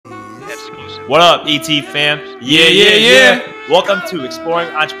What up, ET fam? Yeah. Welcome to Exploring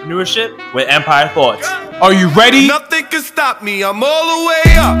Entrepreneurship with Empire Thoughts. Are you ready? Nothing can stop me. I'm all the way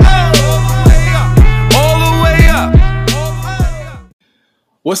up. All the way up.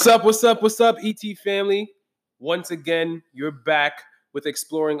 What's up, ET family? Once again, you're back with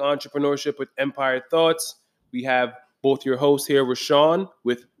Exploring Entrepreneurship with Empire Thoughts. We have both your hosts here, Rashawn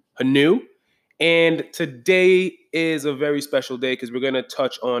with Hanu. And today is a very special day because we're going to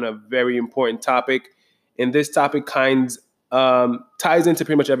touch on a very important topic. And this topic ties into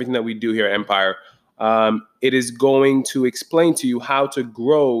pretty much everything that we do here at Empire. It is going to explain to you how to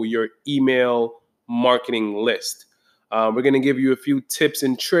grow your email marketing list. We're going to give you a few tips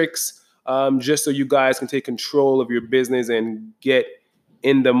and tricks just so you guys can take control of your business and get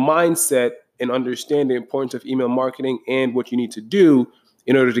in the mindset and understand the importance of email marketing and what you need to do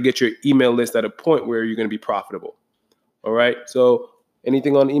in order to get your email list at a point where you're going to be profitable. All right. So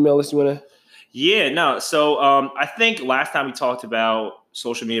anything on email list you want to? Yeah, no. So I think last time we talked about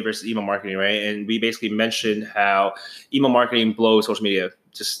social media versus email marketing, right? And we basically mentioned how email marketing blows social media.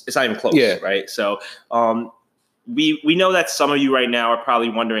 Just it's not even close, right? So we know that some of you right now are probably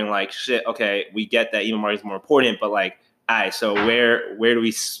wondering like, shit, okay, we get that email marketing is more important, but like, all right, so where do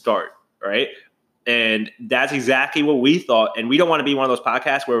we start, right? And that's exactly what we thought. And we don't want to be one of those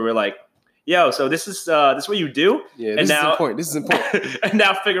podcasts where we're like, yo, so this is what you do. Yeah, this is important. And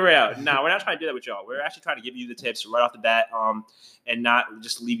now figure it out. No, we're not trying to do that with y'all. We're actually trying to give you the tips right off the bat and not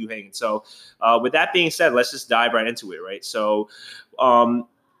just leave you hanging. So with that being said, let's just dive right into it, right? So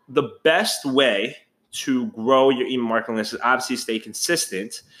the best way to grow your email marketing list is obviously stay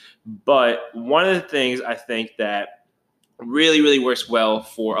consistent. But one of the things I think that really, really works well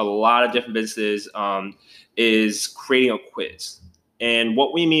for a lot of different businesses is creating a quiz. And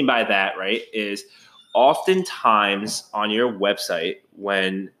what we mean by that, right, is oftentimes on your website,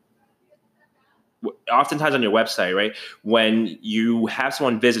 when you have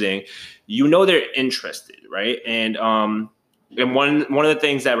someone visiting, you know they're interested, right? And one of the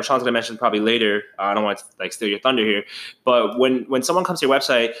things that Rashawn's going to mention probably later, I don't want to like steal your thunder here, but when someone comes to your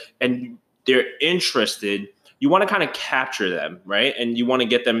website and they're interested, you want to kind of capture them, right? And you want to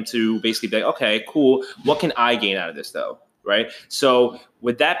get them to basically be like, okay, cool. What can I gain out of this though, right? So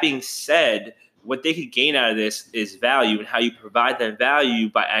with that being said, what they could gain out of this is value, and how you provide that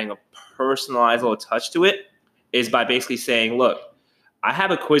value by adding a personalized little touch to it is by basically saying, look, I have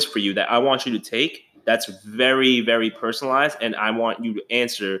a quiz for you that I want you to take that's very, very personalized, and I want you to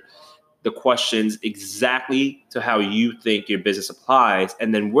answer the questions exactly to how you think your business applies,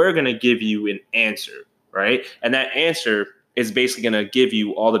 and then we're going to give you an answer, right? And that answer is basically going to give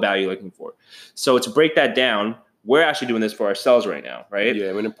you all the value you're looking for. So to break that down, we're actually doing this for ourselves right now, right?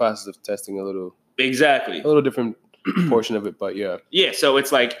 Yeah, we're in the process of testing a little different portion of it, but yeah. Yeah, so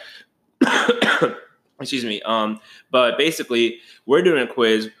it's like, excuse me. But basically, we're doing a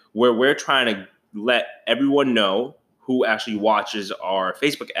quiz where we're trying to let everyone know who actually watches our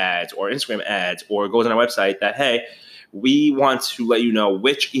Facebook ads or Instagram ads or goes on our website that, hey, we want to let you know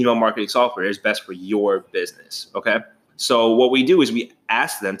which email marketing software is best for your business, okay? So what we do is we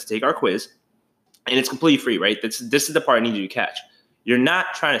ask them to take our quiz, and it's completely free, right? This is the part I need you to catch. You're not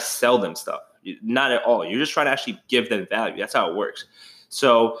trying to sell them stuff. Not at all. You're just trying to actually give them value. That's how it works.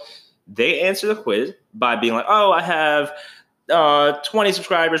 So they answer the quiz by being like, oh, I have 20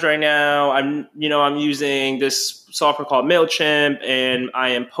 subscribers right now. I'm using this software called MailChimp, and I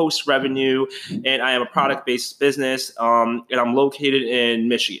am post revenue, and I am a product-based business, and I'm located in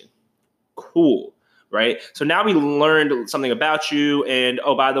Michigan. Cool, right? So now we learned something about you, and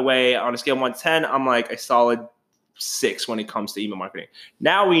oh, by the way, on a scale of 1 to 10, I'm like a solid 6 when it comes to email marketing.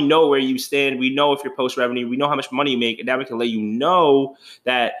 Now we know where you stand. We know if you're post revenue. We know how much money you make, and now we can let you know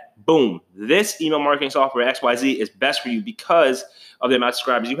that, boom, this email marketing software XYZ is best for you because of the amount of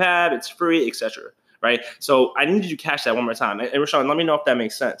subscribers you have. It's free, etc. Right? So I need you to catch that one more time. And Rashawn, let me know if that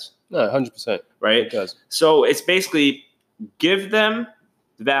makes sense. No, 100%. Right? It does. So it's basically give them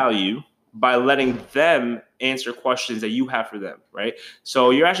value by letting them answer questions that you have for them, right?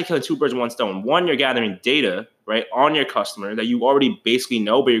 So you're actually killing two birds with one stone. One, you're gathering data, right, on your customer that you already basically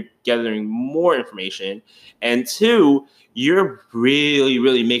know, but you're gathering more information. And two, you're really,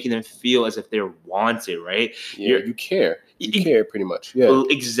 really making them feel as if they're wanted, right? Yeah, you care. You care pretty much. Yeah,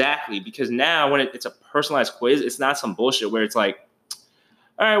 exactly. Because now when it's a personalized quiz, it's not some bullshit where it's like,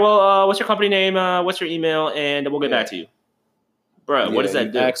 all right, well, what's your company name? What's your email? And we'll get back to you. Bro, what does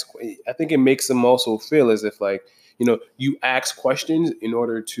that do? I think it makes them also feel as if, like, you ask questions in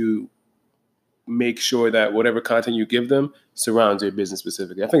order to make sure that whatever content you give them surrounds their business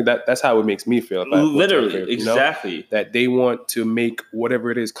specifically. I think that's how it makes me feel. Literally, exactly. That they want to make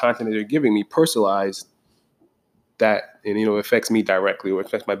whatever it is content that they're giving me personalized, that, and it affects me directly or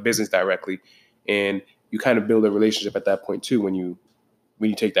affects my business directly. And you kind of build a relationship at that point too when you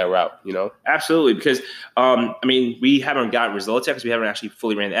take that route, Absolutely, because we haven't gotten results yet because we haven't actually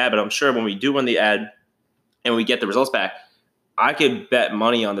fully ran the ad, but I'm sure when we do run the ad and we get the results back, I could bet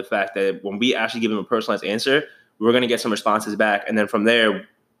money on the fact that when we actually give them a personalized answer, we're going to get some responses back. And then from there,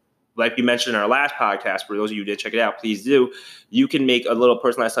 like we mentioned in our last podcast, for those of you who did check it out, please do. You can make a little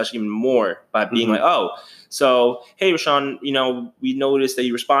personalized touch even more by being like, oh, so, hey, Rashawn, we noticed that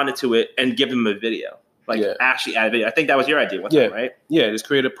you responded to it, and give them a video. Actually add a video. I think that was your idea one time, right? Yeah, just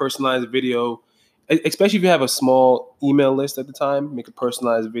create a personalized video. Especially if you have a small email list at the time, make a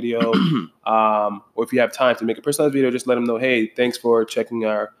personalized video. Or if you have time to make a personalized video, just let them know, hey, thanks for checking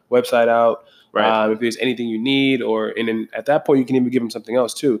our website out. Right. If there's anything you need, and then at that point, you can even give them something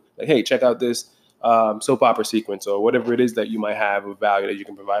else too. Like, hey, check out this soap opera sequence or whatever it is that you might have of value that you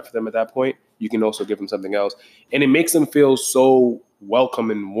can provide for them at that point. You can also give them something else. And it makes them feel so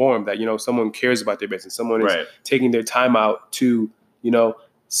welcome and warm that, someone cares about their business. Someone is taking their time out to,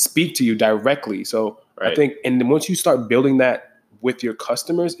 speak to you directly. So I think, and then once you start building that with your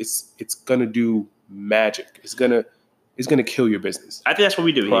customers, it's gonna do magic. It's gonna kill your business. I think that's what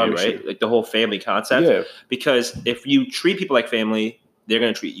we do here, right? Like the whole family concept. Yeah. Because if you treat people like family, they're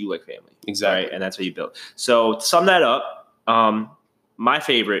gonna treat you like family. Exactly. Right? And that's how you build. So to sum that up, my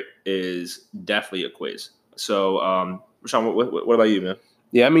favorite is definitely a quiz. So Rashawn, what about you, man?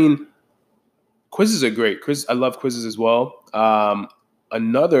 Yeah, quizzes are great. I love quizzes as well.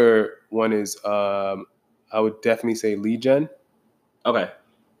 Another one is I would definitely say lead gen. Okay.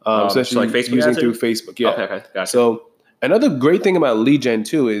 Especially so like Facebook using through Facebook. Yeah. Okay. Gotcha. So another great thing about lead gen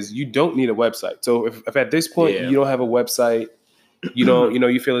too is you don't need a website. So if at this point you don't have a website, you don't,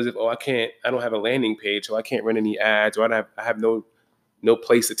 you feel as if, I don't have a landing page, so I can't run any ads, or I have no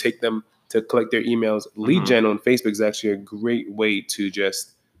place to take them to collect their emails. Lead gen on Facebook is actually a great way to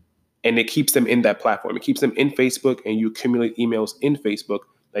and it keeps them in that platform. It keeps them in Facebook, and you accumulate emails in Facebook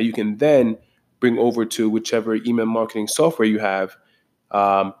that you can then bring over to whichever email marketing software you have.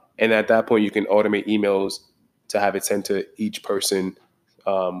 And at that point, you can automate emails to have it sent to each person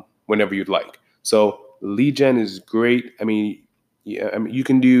whenever you'd like. So lead gen is great. You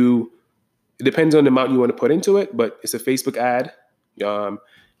can do, it depends on the amount you want to put into it, but it's a Facebook ad. I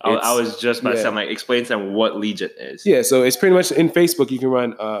was just about to say, explain to them what lead gen is. Yeah, so it's pretty much in Facebook, you can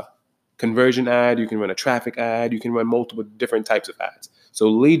run a conversion ad, you can run a traffic ad, you can run multiple different types of ads. So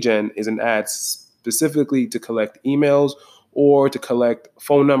lead gen is an ad specifically to collect emails or to collect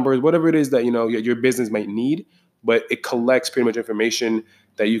phone numbers, whatever it is that your business might need, but it collects pretty much information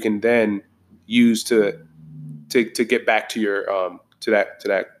that you can then use to get back to your to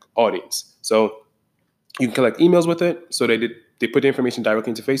that audience. So you can collect emails with it. So they put the information directly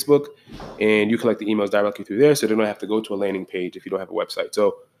into Facebook, and you collect the emails directly through there, so they don't have to go to a landing page if you don't have a website.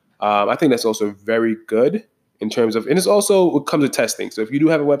 So I think that's also very good in terms of, and it's also, it comes to testing. So if you do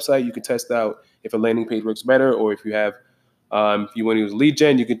have a website, you can test out if a landing page works better, or if you have, if you want to use lead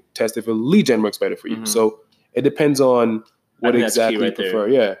gen, you can test if a lead gen works better for you. Mm-hmm. So it depends on what exactly you prefer.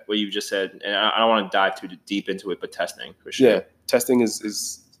 Yeah. What you just said, and I don't want to dive too deep into it, but testing for sure. Yeah. Testing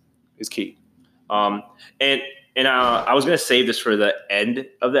is key. And I was going to save this for the end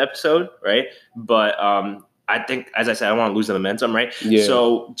of the episode, right? But I think, as I said, I don't want to lose the momentum, right? Yeah.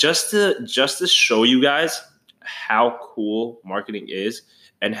 So just to show you guys how cool marketing is,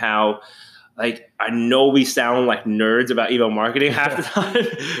 and how, like, I know we sound like nerds about email marketing half the time,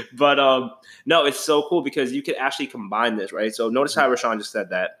 but no, it's so cool because you can actually combine this, right? So notice how Rashawn just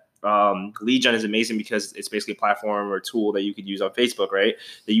said that. Lead gen is amazing because it's basically a platform or tool that you could use on Facebook, right?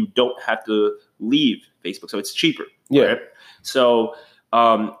 That you don't have to leave Facebook, so it's cheaper. Yeah. Right? So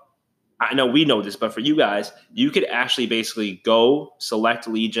I know we know this, but for you guys, you could actually basically go select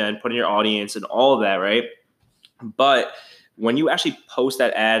lead gen, put in your audience and all of that, right? But when you actually post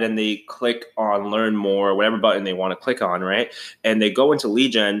that ad and they click on learn more, whatever button they want to click on, right? And they go into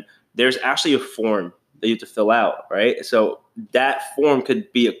lead gen, there's actually a form that you have to fill out, right? So that form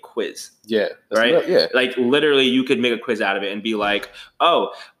could be a quiz. Yeah. Right? Yeah. Like literally you could make a quiz out of it and be like,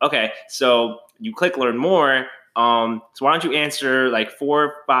 oh, okay, so you click learn more. So why don't you answer like 4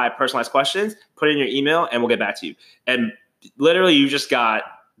 or 5 personalized questions, put it in your email, and we'll get back to you. And literally you just got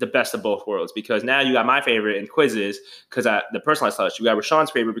the best of both worlds, because now you got my favorite in quizzes because the personalized touch. You got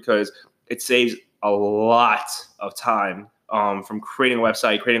Rashawn's favorite because it saves a lot of time from creating a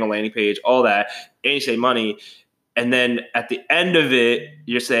website, creating a landing page, all that, and you save money. And then at the end of it,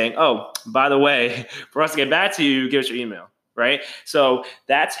 you're saying, oh, by the way, for us to get back to you, give us your email, right? So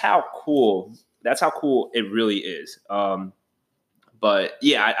that's how cool it really is. But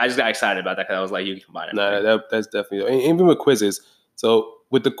yeah, I just got excited about that because I was like, you can combine it. No, that's definitely, and even with quizzes. So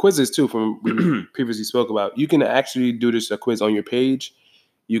with the quizzes too, from we previously spoke about, you can actually do this a quiz on your page.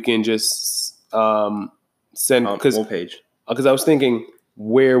 You can just send what page? Because I was thinking,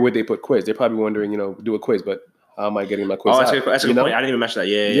 where would they put quiz? They're probably wondering, do a quiz, but how am I getting my quiz out? That's a good point. I didn't even mention that.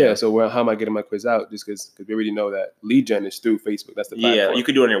 Yeah. So how am I getting my quiz out? Just because we already know that lead gen is through Facebook. That's the platform. Yeah, you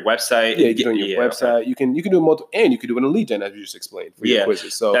could do it on your website. Yeah, you can do it on your website. Okay. You can do it multiple, and you can do it on lead gen, as you just explained, for your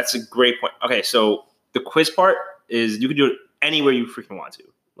quizzes. So that's a great point. Okay, so the quiz part is you can do it anywhere you freaking want to.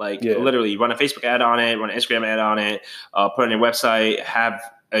 Like literally, run a Facebook ad on it, run an Instagram ad on it, put it on your website, have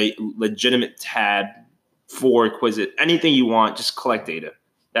a legitimate tab for quizzes, anything you want, just collect data.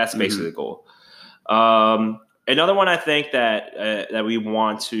 That's basically the goal. Another one I think that we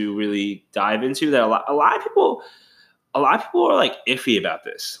want to really dive into that a lot of people are like iffy about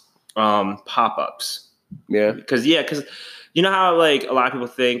this. Pop-ups. Yeah. Because you know how like a lot of people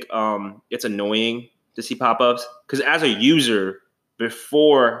think it's annoying to see pop-ups? Because as a user,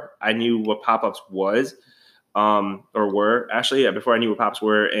 before I knew what pop-ups was, before I knew what pop-ups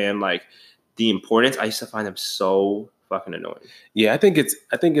were and like the importance, I used to find them so fucking annoying. Yeah, I think it's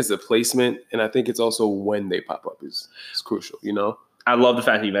the placement, and I think it's also when they pop up is crucial. I love the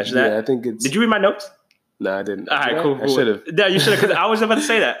fact that you mentioned that. Yeah, I think it's. Did you read my notes? No, I didn't. All right, cool. I should have. Yeah, you should have, because I was about to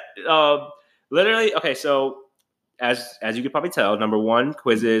say that. Literally, okay. So as you could probably tell, number 1,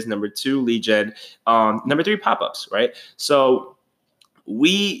 quizzes. Number 2, lead gen. Number 3, pop-ups. Right. So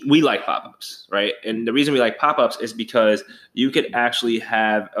we like pop-ups, right? And the reason we like pop-ups is because you could actually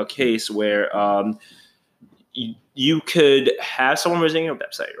have a case where you could have someone visiting your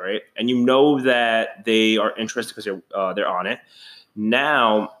website, right? And you know that they are interested because they're on it.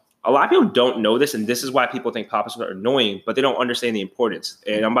 Now, a lot of people don't know this, and this is why people think pop-ups are annoying, but they don't understand the importance.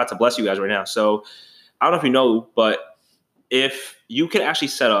 And I'm about to bless you guys right now. So I don't know if you know, but if you can actually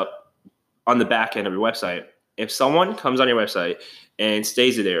set up on the back end of your website, if someone comes on your website and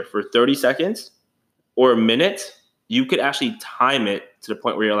stays there for 30 seconds or a minute, you could actually time it to the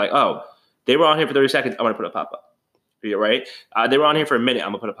point where you're like, oh, they were on here for 30 seconds, I'm going to put a pop-up. Right? They were on here for a minute,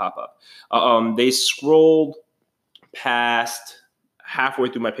 I'm going to put a pop-up. They scrolled past halfway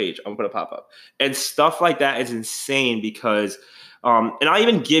through my page, I'm going to put a pop-up. And stuff like that is insane because, and I'll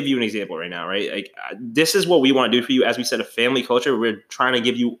even give you an example right now, right? Like this is what we want to do for you. As we said, a family culture, we're trying to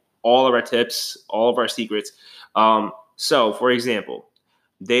give you all of our tips, all of our secrets. So, for example,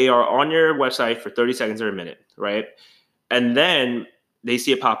 they are on your website for 30 seconds or a minute, right? And then they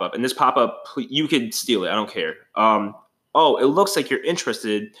see a pop-up. And this pop-up, you could steal it. I don't care. Oh, it looks like you're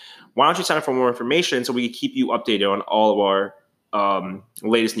interested. Why don't you sign up for more information so we can keep you updated on all of our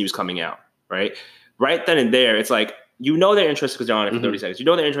latest news coming out, right? Right then and there, it's like, they're interested because they're on it for 30 seconds.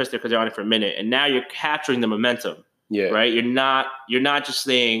 They're interested because they're on it for a minute. And now you're capturing the momentum, right? You're not just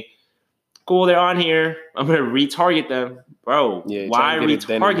saying, cool, they're on here, I'm going to retarget them. Bro, why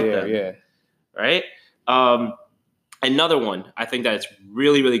retarget them? Yeah. Right? Another one, I think that it's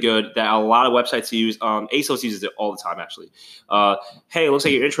really, really good that a lot of websites use. ASOS uses it all the time, actually. Hey, it looks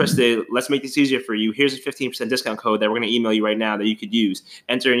like you're interested. Let's make this easier for you. Here's a 15% discount code that we're going to email you right now that you could use.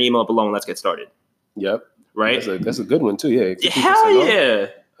 Enter an email below and let's get started. Yep. Right? That's a good one, too. Yeah. Hell yeah.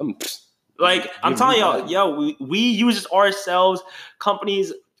 I'm telling y'all, we use this ourselves.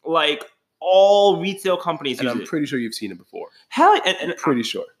 Companies like all retail companies use it. I'm pretty sure you've seen it before. Hell, and pretty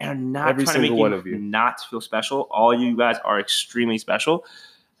sure. And I'm not Every trying to make one of you not feel special. All you guys are extremely special.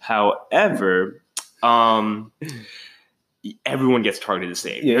 However, everyone gets targeted the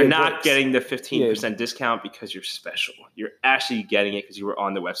same. Yeah, you're not getting the 15% discount because you're special. You're actually getting it because you were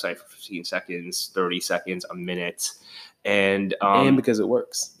on the website for 15 seconds, 30 seconds, a minute. And because it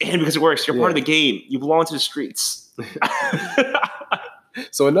works. You're part of the game. You belong to the streets.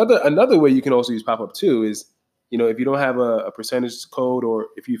 So another way you can also use pop-up too is, if you don't have a percentage code, or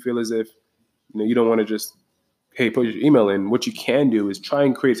if you feel as if, you don't want to just, hey, put your email in, what you can do is try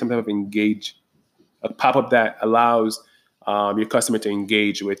and create some type of a pop-up that allows your customer to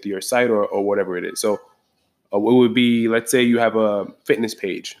engage with your site or whatever it is. So it would be, let's say you have a fitness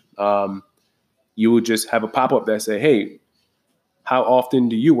page. You would just have a pop-up that say, hey, how often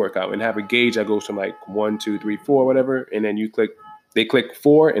do you work out? And have a gauge that goes from like 1, 2, 3, 4, whatever. And then they click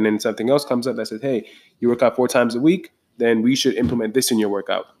 4, and then something else comes up that says, hey, you work out 4 times a week, then we should implement this in your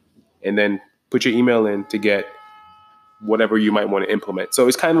workout. And then put your email in to get whatever you might want to implement. So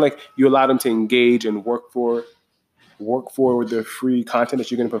it's kind of like you allow them to engage and work for work for the free content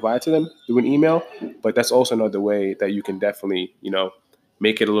that you're going to provide to them through an email. But that's also another way that you can definitely,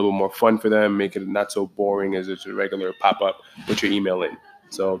 make it a little more fun for them, make it not so boring as it's a regular pop-up with your email in.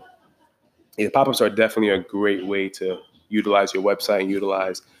 So yeah, pop-ups are definitely a great way to utilize your website and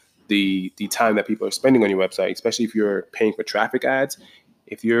utilize the time that people are spending on your website, especially if you're paying for traffic ads.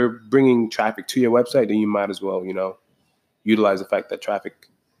 If you're bringing traffic to your website, then you might as well, utilize the fact that traffic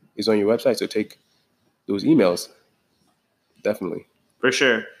is on your website. So take those emails. Definitely. For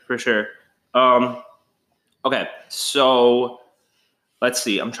sure. Okay, so let's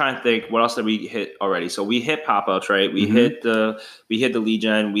see. I'm trying to think. What else did we hit already? So we hit pop-ups, right? We hit the lead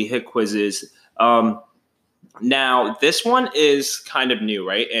gen. We hit quizzes. Now this one is kind of new,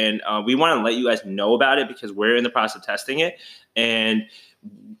 right? And we want to let you guys know about it because we're in the process of testing it, and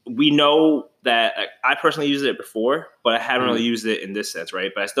we know that I personally used it before, but I haven't really used it in this sense,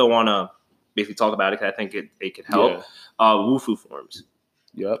 right? But I still want to basically talk about it because I think it could help. Yeah. Wufoo forms.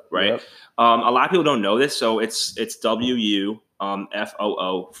 Yep. Right. Yep. A lot of people don't know this, so it's WUFOO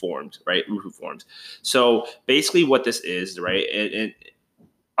forms, right? Wufoo forms. So basically, what this is, right?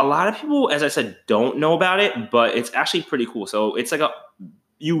 A lot of people, as I said, don't know about it, but it's actually pretty cool. So it's like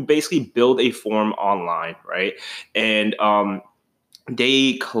you basically build a form online, right? And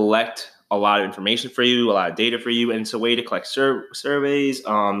they collect a lot of information for you, a lot of data for you, and it's a way to collect surveys,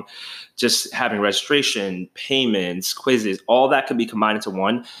 just having registration, payments, quizzes, all that could be combined into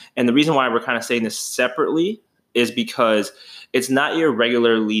one. And the reason why we're kind of saying this separately is because it's not your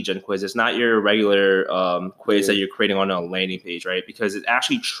regular lead gen quiz. It's not your regular quiz that you're creating on a landing page, right? Because it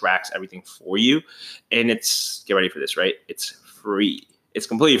actually tracks everything for you. And get ready for this, right? It's free. It's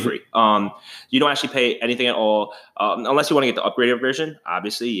completely free. You don't actually pay anything at all, unless you want to get the upgraded version,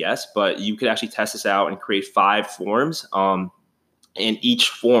 obviously, yes. But you could actually test this out and create 5 forms. And each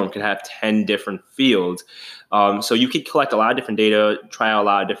form could have 10 different fields. So you could collect a lot of different data, try out a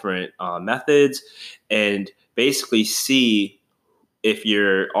lot of different methods, and basically see if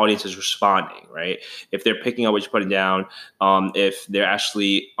your audience is responding, right? If they're picking up what you're putting down, if they're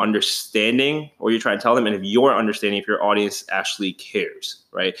actually understanding what you're trying to tell them, and if you're understanding if your audience actually cares,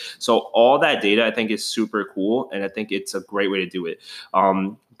 right? So all that data, I think, is super cool, and I think it's a great way to do it.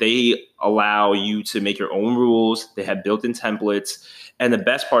 They allow you to make your own rules. They have built-in templates. And the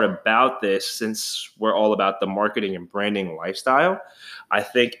best part about this, since we're all about the marketing and branding lifestyle, I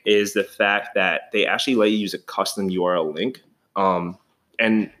think is the fact that they actually let you use a custom URL link.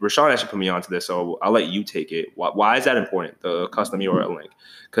 And Rashawn actually put me onto this, so I'll let you take it. Why is that important, the custom URL link?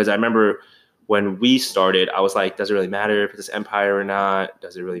 Because I remember when we started, I was like, does it really matter if it's Empire or not?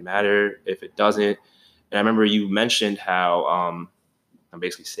 Does it really matter if it doesn't? And I remember you mentioned how I'm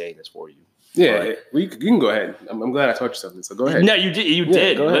basically saying this for you. Yeah, you can go ahead. I'm glad I taught you something, so go ahead. No, you did. You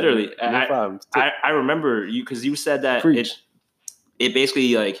did, literally. No problem. I remember you because you said that it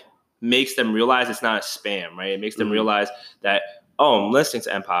basically like makes them realize it's not a spam, right? It makes them realize that, oh, I'm listening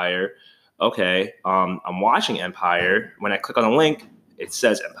to Empire. Okay, I'm watching Empire. When I click on the link, it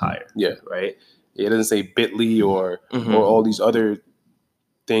says Empire. Yeah. Right? Yeah, it doesn't say Bitly or all these other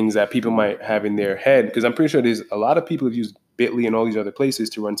things that people might have in their head. Because I'm pretty sure there's a lot of people who've used Bitly and all these other places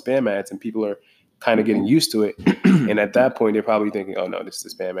to run spam ads, and people are kind of getting used to it. And at that point, they're probably thinking, oh, no, this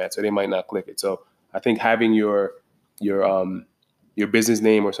is a spam ad. So they might not click it. So I think having your business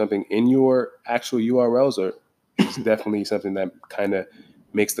name or something in your actual URLs is definitely something that kind of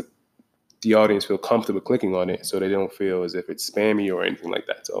makes the audience feel comfortable clicking on it, so they don't feel as if it's spammy or anything like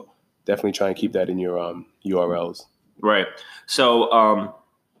that. So definitely try and keep that in your URLs. Right. So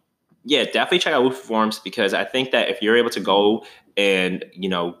yeah, definitely check out Wufoo Forms, because I think that if you're able to go and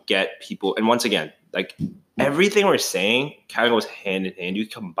get people, and once again, like everything we're saying kind of goes hand in hand. You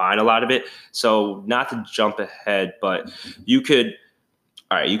combine a lot of it. So not to jump ahead, but you could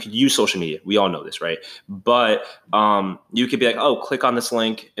use social media. We all know this, right? But you could be like, oh, click on this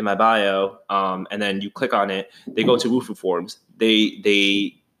link in my bio, and then you click on it. They go to Wufoo Forms.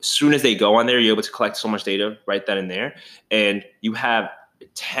 They as soon as they go on there, you're able to collect so much data right then and there, and you have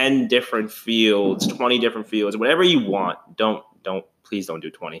 10 different fields, 20 different fields, whatever you want. Please don't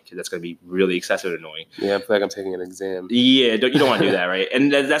do 20, because that's going to be really excessive and annoying. Yeah, I feel like I'm taking an exam. Yeah, you don't want to do that, right?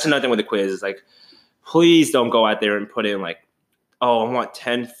 And that's another thing with the quiz. Is like, please don't go out there and put in like, oh, I want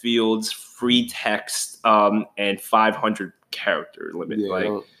 10 fields, free text, and 500 character limit.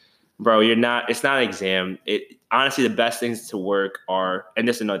 Yeah, bro, it's not an exam. Honestly, the best things to work are, and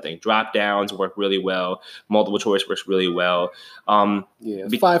this is another thing, drop downs work really well. Multiple choice works really well.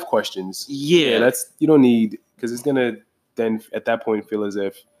 5 questions. Yeah. You don't need, because it's going to then at that point feel as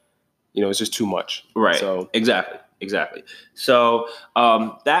if, it's just too much. Right. So exactly. Exactly. So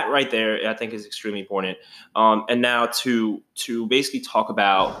that right there, I think, is extremely important. And now to basically talk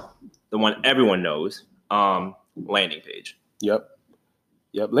about the one everyone knows, landing page. Yep.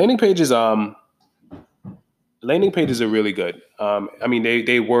 Landing pages are really good. I mean,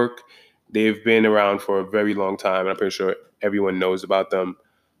 they work. They've been around for a very long time. I'm pretty sure everyone knows about them.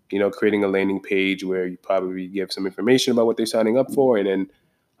 You know, creating a landing page where you probably give some information about what they're signing up for, and then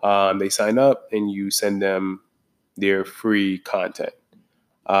they sign up and you send them their free content.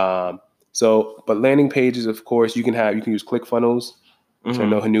 But landing pages, of course, you can use ClickFunnels, which I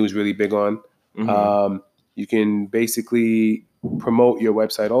know Hanu is really big on. You can basically promote your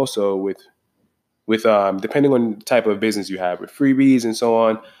website also with depending on the type of business you have, with freebies and so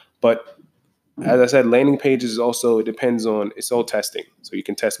on. But as I said, landing pages also, it depends on, it's all testing. So you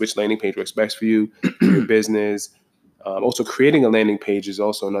can test which landing page works best for you, for your business. Also, creating a landing page is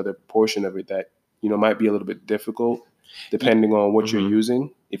also another portion of it that, might be a little bit difficult depending on what you're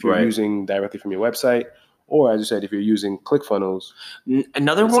using. If you're using directly from your website, or as you said, if you're using ClickFunnels.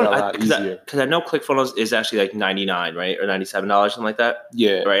 Another one, easier. Because I know ClickFunnels is actually like $99, right? Or $97, something like that.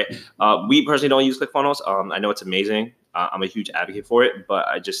 Yeah. Right. We personally don't use ClickFunnels. I know it's amazing. I'm a huge advocate for it, but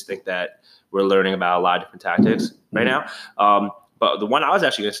I just think that we're learning about a lot of different tactics right now. But the one I was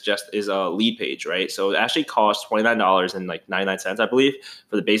actually going to suggest is a lead page, right? So it actually costs $29 and like 99 cents, I believe,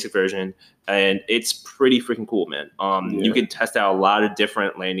 for the basic version. And it's pretty freaking cool, man. You can test out a lot of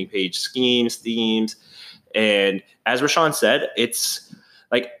different landing page schemes, themes. And as Rashawn said, it's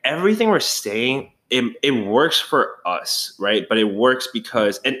like everything we're saying, it works for us, right? But it works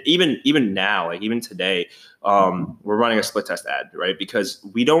because, and even now, like even today, we're running a split test ad, right? Because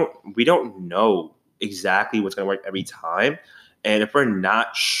we don't know exactly what's going to work every time. And if we're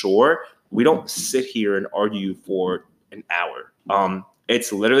not sure, we don't sit here and argue for an hour.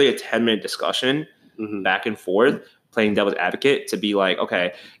 It's literally a 10-minute discussion back and forth, playing devil's advocate to be like,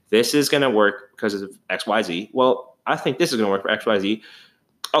 okay, this is going to work because of X, Y, Z. Well, I think this is going to work for X, Y, Z.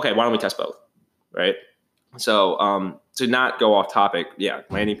 Okay, why don't we test both, right? So to not go off topic, yeah,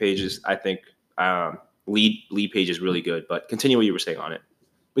 landing pages, I think lead page is really good. But continue what you were saying on it.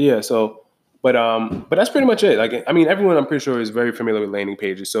 But yeah, but that's pretty much it. Like, I mean, everyone I'm pretty sure is very familiar with landing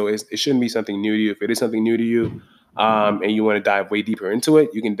pages, so it shouldn't be something new to you. If it is something new to you, and you want to dive way deeper into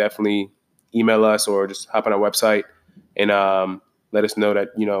it, you can definitely email us or just hop on our website and let us know that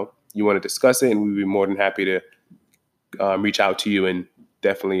you want to discuss it, and we'd be more than happy to reach out to you and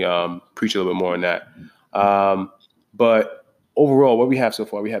definitely preach a little bit more on that. But overall, what we have so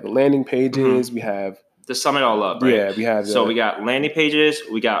far, we have the landing pages, we have. To sum it all up, right? Yeah, we have. So we got landing pages,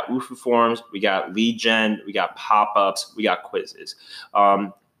 we got Wufoo forms, we got lead gen, we got pop-ups, we got quizzes.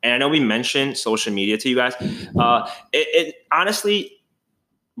 And I know we mentioned social media to you guys. It honestly,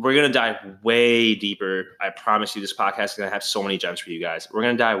 we're going to dive way deeper. I promise you this podcast is going to have so many gems for you guys. We're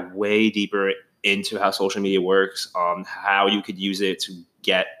going to dive way deeper into how social media works, how you could use it to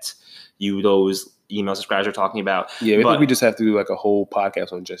get you those email subscribers are talking about. Yeah, I think we just have to do like a whole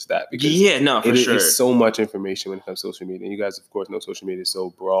podcast on just that. Because for sure. It's so much information when it comes to social media. And you guys, of course, know social media is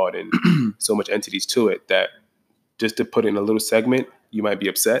so broad and so much entities to it that just to put in a little segment, you might be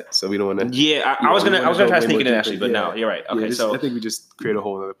upset. So we don't want to. Yeah, I was gonna try to sneak it in actually, but no, you're right. Okay, so I think we just create a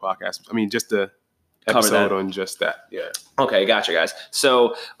whole other podcast. I mean, just a episode on just that. Yeah. Okay, gotcha, guys.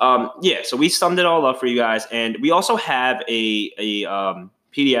 So so we summed it all up for you guys, and we also have a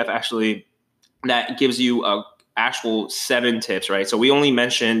PDF actually that gives you actual 7 tips, right? So we only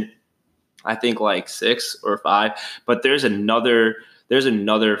mentioned, I think, like 6 or 5, but there's another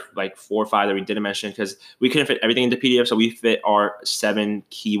like 4 or 5 that we didn't mention because we couldn't fit everything into PDF. So we fit our 7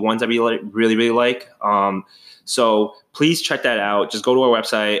 key ones that we really, really like. So please check that out. Just go to our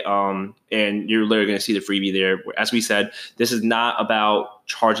website and you're literally going to see the freebie there. As we said, this is not about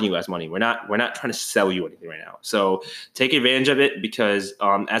charging you guys money. We're not trying to sell you anything right now. So take advantage of it because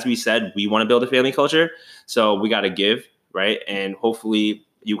as we said, we want to build a family culture. So we got to give, right? And hopefully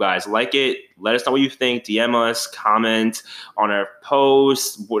you guys like it. Let us know what you think. DM us, comment on our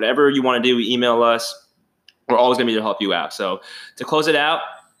posts, whatever you want to do, email us. We're always going to be there to help you out. So to close it out,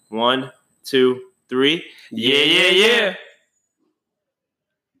 1, 2, 3. Yeah.